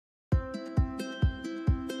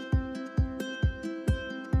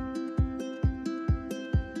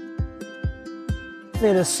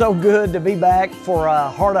It is so good to be back for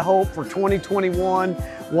Heart of Hope for 2021.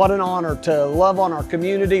 What an honor to love on our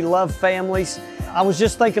community, love families. I was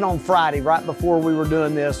just thinking on Friday, right before we were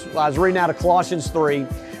doing this, I was reading out of Colossians 3,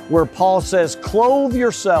 where Paul says, clothe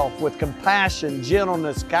yourself with compassion,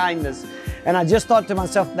 gentleness, kindness. And I just thought to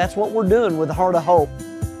myself, that's what we're doing with Heart of Hope.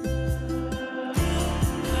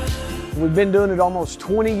 We've been doing it almost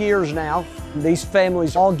 20 years now. These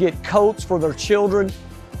families all get coats for their children.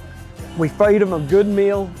 We feed them a good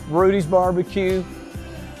meal, Rudy's Barbecue.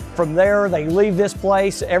 From there, they leave this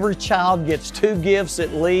place. Every child gets 2 gifts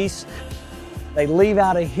at least. They leave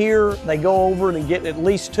out of here, they go over and get at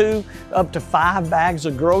least 2, up to 5 bags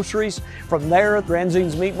of groceries. From there,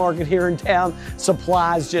 Granzine's Meat Market here in town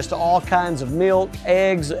supplies just all kinds of milk,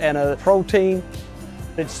 eggs, and a protein.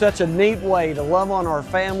 It's such a neat way to love on our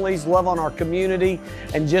families, love on our community,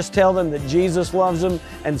 and just tell them that Jesus loves them,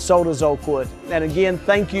 and so does Oakwood. And again,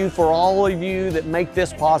 thank you for all of you that make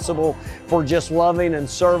this possible, for just loving and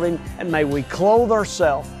serving, and may we clothe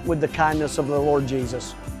ourselves with the kindness of the Lord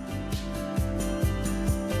Jesus.